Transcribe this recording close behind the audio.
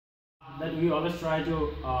that we always try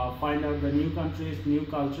to find out the new countries, new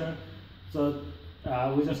culture. So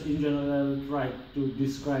we just in general try to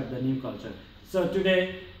describe the new culture. So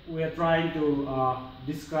today we are trying to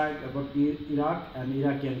describe about Iraq and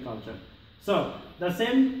Iraqi culture. So the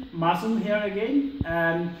same Masum here again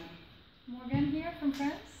and Morgan here from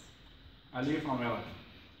France. Ali from Iraq.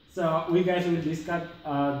 So we guys will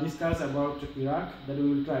discuss about Iraq, that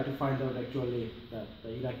we will try to find out actually the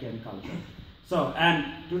Iraqi culture. So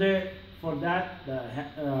and today for that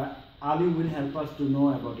Ali will help us to know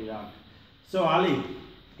about Iraq. So Ali,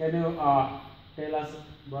 can you tell us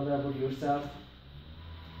brother about yourself?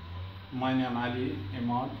 My name Ali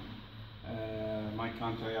Imad. My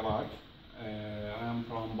country Iraq. I am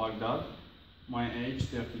from Baghdad. My age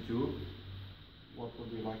 32. What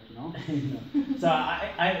would you like to know? So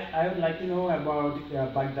I would like to know about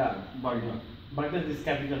Baghdad. Baghdad. Baghdad is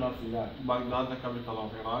capital of Iraq. Baghdad, the capital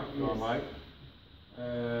of Iraq. You are right.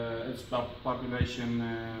 Its population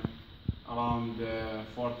around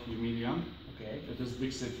 40 million. Okay. It is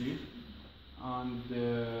big city, and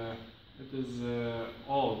it is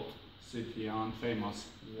old city and famous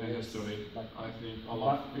in history. I think a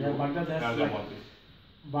lot of people Baghdad has heard about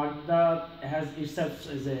it. Baghdad has itself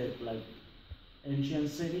as a like ancient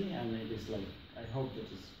city, and it is like, I hope it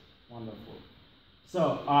is wonderful. So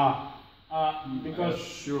because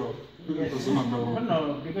sure, yes, it was wonderful.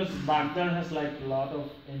 no, because Baghdad has like a lot of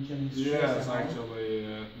ancient history. Yes, actually,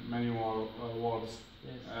 many more wars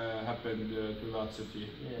Yes. happened to that city.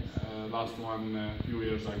 Yes. Last one a few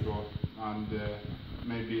years ago, and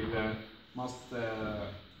maybe the most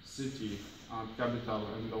city and capital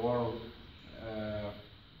in the world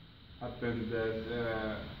happened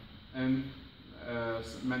in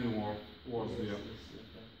many wars there. Yes,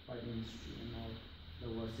 fighting history and all the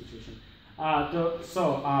war situation.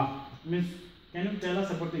 Miss, can you tell us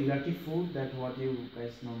about the Iraqi food, that what you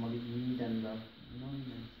guys normally eat and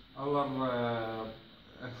Our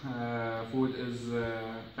food is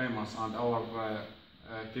famous, and our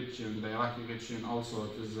kitchen, the Iraqi kitchen, also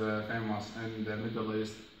it is famous in the Middle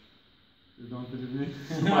East. You don't believe me?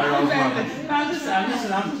 I'm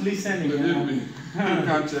listening. Believe me. You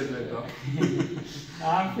can check later.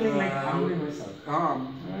 I'm feeling like hungry myself.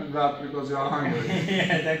 That because you are hungry.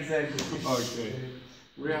 Yes, exactly. Okay.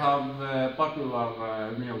 We have popular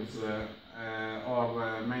meals or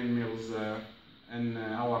main meals in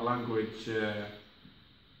our language.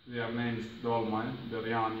 They are named dolma,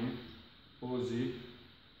 biryani, bozi,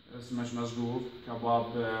 smash masgouf,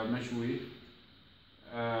 kebab meshwi,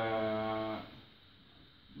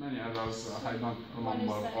 many others. I don't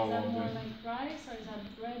remember all of Is that more them. like rice or is that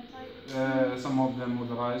bread type? Some of them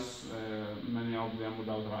with rice, many of them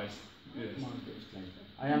without rice. Yes.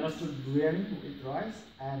 I understood biryani with rice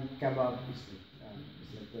and kebab is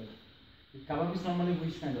like that. The kebab is normally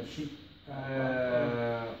which kind of sheep?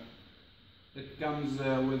 It comes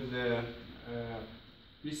with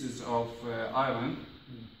pieces of iron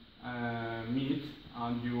meat,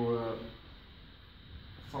 and you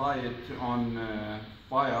fry it on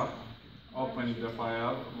fire. Open the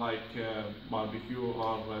fire like barbecue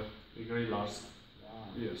or grillers. Wow.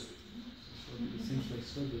 Yes. It seems like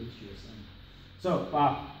so delicious. So,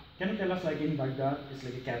 can you tell us, like in Baghdad, it's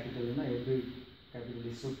like a capital, every capital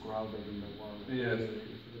is so crowded in the world. Yes.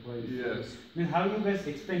 Yes. I mean, how do you guys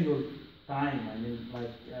explain your time? I mean,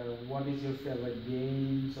 like, what is your favorite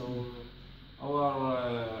games or?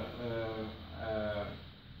 Our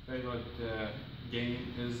favorite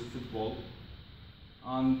game is football,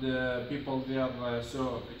 and people they are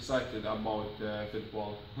so excited about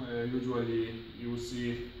football. Usually, you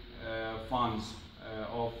see fans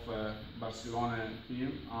of Barcelona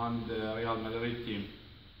team and Real Madrid team.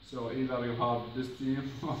 So either you have this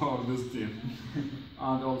team or this team.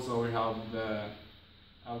 And also we have the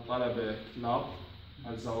Al Talaba club,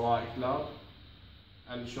 Al Zawai club,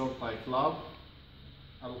 Al Shorta club,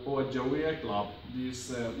 Al Quwa Jawiya club.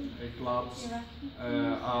 These clubs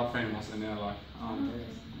are famous in Iraq.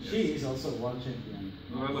 She is also world champion.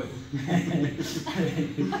 Really?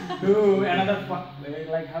 Who another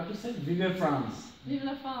like how to say Vive France. Vive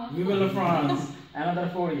la France. Vive la France. Another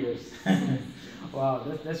 4 years. Wow,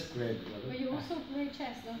 that's great. Brother. But you also play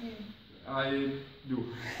chess, don't you? I do.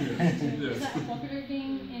 Yes. Is that a popular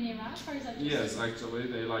game in Iraq, or is that just Yes, actually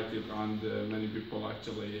they like it, and many people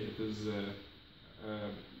actually it is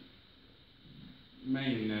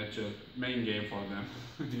main game for them.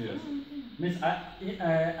 Yes. Miss,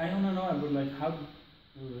 I want to know about like how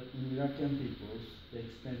in Iraqi people they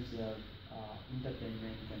experience their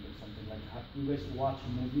entertainment kind of something like how you guys watch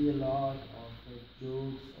movie a lot or like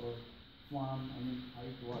jokes or fun. I mean, how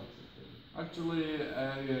it works actually. Actually,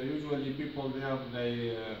 usually people there they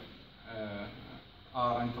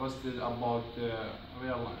are interested about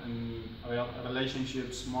real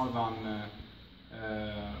relationships more than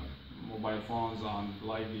mobile phones and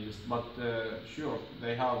like this. But sure,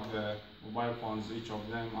 they have mobile phones, each of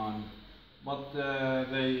them, and but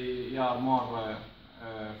they are more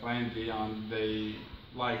friendly and they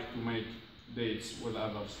like to make dates with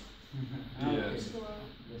others. Okay. Yes.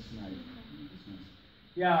 That's nice. That's nice.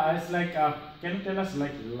 Yeah, it's like, can you tell us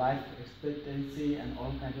like life expectancy and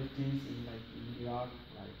all kind of things in like in Iraq?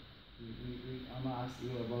 Like, I'm gonna ask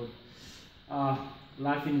you about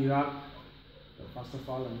life in Iraq, first of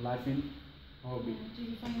all, and life in hobby. Do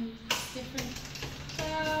you find different?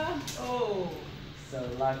 Oh, so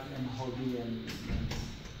life and hobby and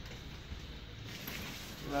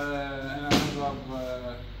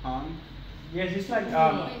Another hunt. yes, it's like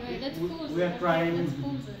Wait, let's pause we are it. trying. Let's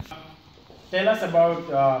pause it. Tell us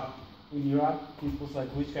about in Iraq, people's like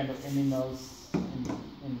which kind of animals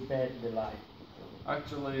in pet they like.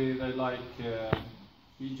 Actually, they like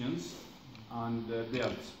pigeons and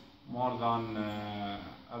birds more than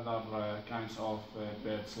other kinds of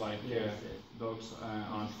pets like Yes, dogs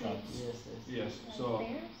and cats. yes, yes. Yes, Like so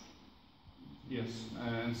bears? yes,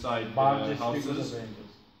 inside Barges, houses, because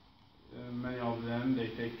many of them they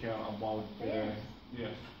take care about Bears?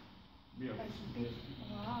 yes, birds Like big.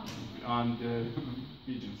 Wow. and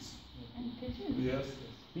pigeons. And pigeons? Yes,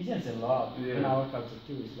 pigeons a lot in Yeah. our culture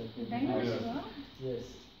too. It's like The Bengals Yeah. as well? yes,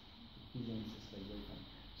 pigeons is like very fun.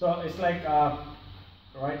 So it's like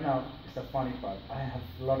right now it's the funny part. I have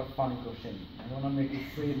a lot of funny questions. I wanna make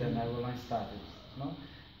it free, then I will start it. No?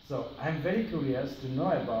 So I'm very curious to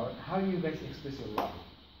know about how you guys express your love.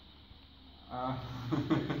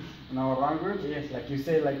 in our language. Yes, like you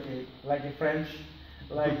say, like a French,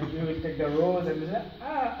 like you will take the rose and you say,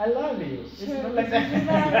 I love you. It's not like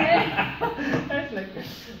that. It's like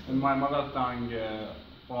In my mother tongue,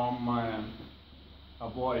 from a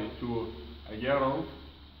boy to a girl,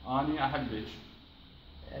 أني أحبك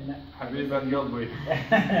and حبيبة قلبي.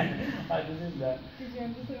 this is the Did you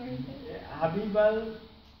understand what he said? Habibal.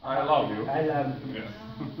 I love you. I love you. Yes.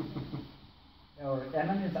 Or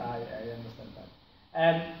Anna means I understand that.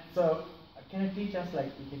 And so, can you teach us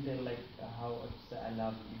like you can tell like how it's I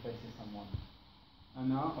love you if I see someone.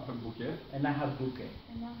 أنا أحبك. Anna Habuke.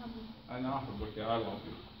 And now how أنا أحبك. I love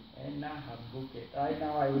you. Anna Habuke. Right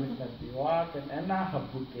now I will start the walk and Anna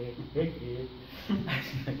Habuke.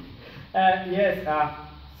 Yes.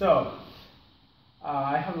 So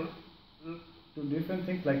I have two different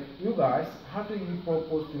things. Like you guys, how do you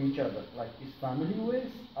propose to each other? Like is family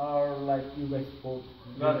ways or like you guys both?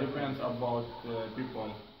 That depends about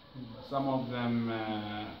people. Some of them,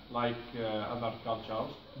 like other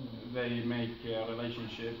cultures, they make a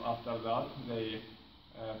relationship. After that, they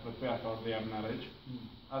prepare for their marriage.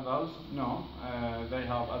 Others, no, they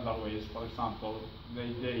have other ways. For example, they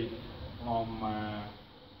date from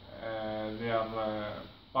their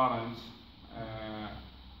parents.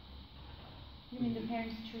 You mean the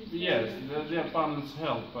parents choose? Yes, their parents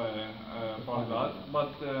help for that,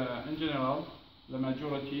 but in general, the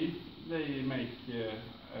majority they make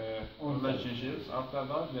relationships. After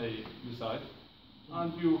that, they decide,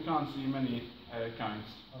 and you can see many kinds.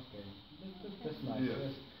 Okay, that's nice. Yes.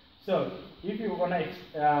 Yes. So, if you wanna,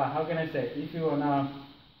 how can I say, if you wanna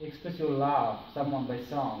express your love someone by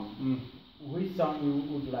song, which song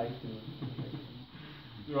you would like to?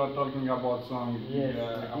 You are talking about songs. Yes.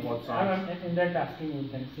 About songs. I'm indirect asking you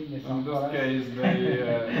can sing a song In for this us. case,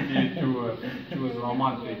 they need to choose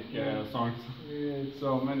romantic songs. Yes.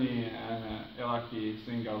 So many Iraqi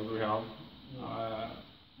singers we have.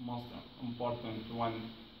 Most important one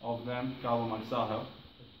of them, Karim al-Sahir.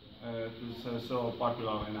 It is so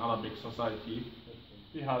popular in Arabic society.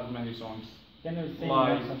 He has many songs. Can you sing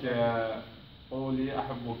Like something? قولي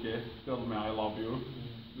أحبك, tell me I love you.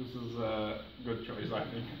 This is a good choice, I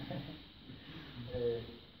think.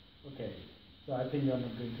 Okay, so I think you're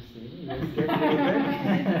not going to sing. You escaped a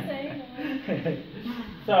little bit.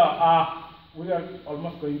 So we are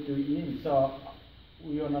almost going to end. So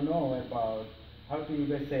we want to know about how do you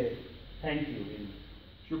guys say thank you in.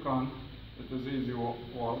 Shukran. It is easy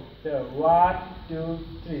word. So 1, 2,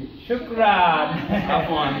 3. Shukran. Have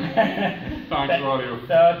fun. Thanks for you.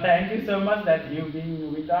 So thank you so much that you've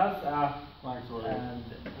been with us. Thanks for you. And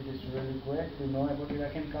it is really great to know about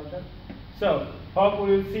Iraqi culture. So hope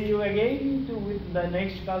we will see you again with the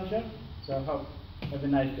next culture. So hope have a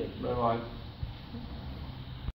nice day. Bye bye.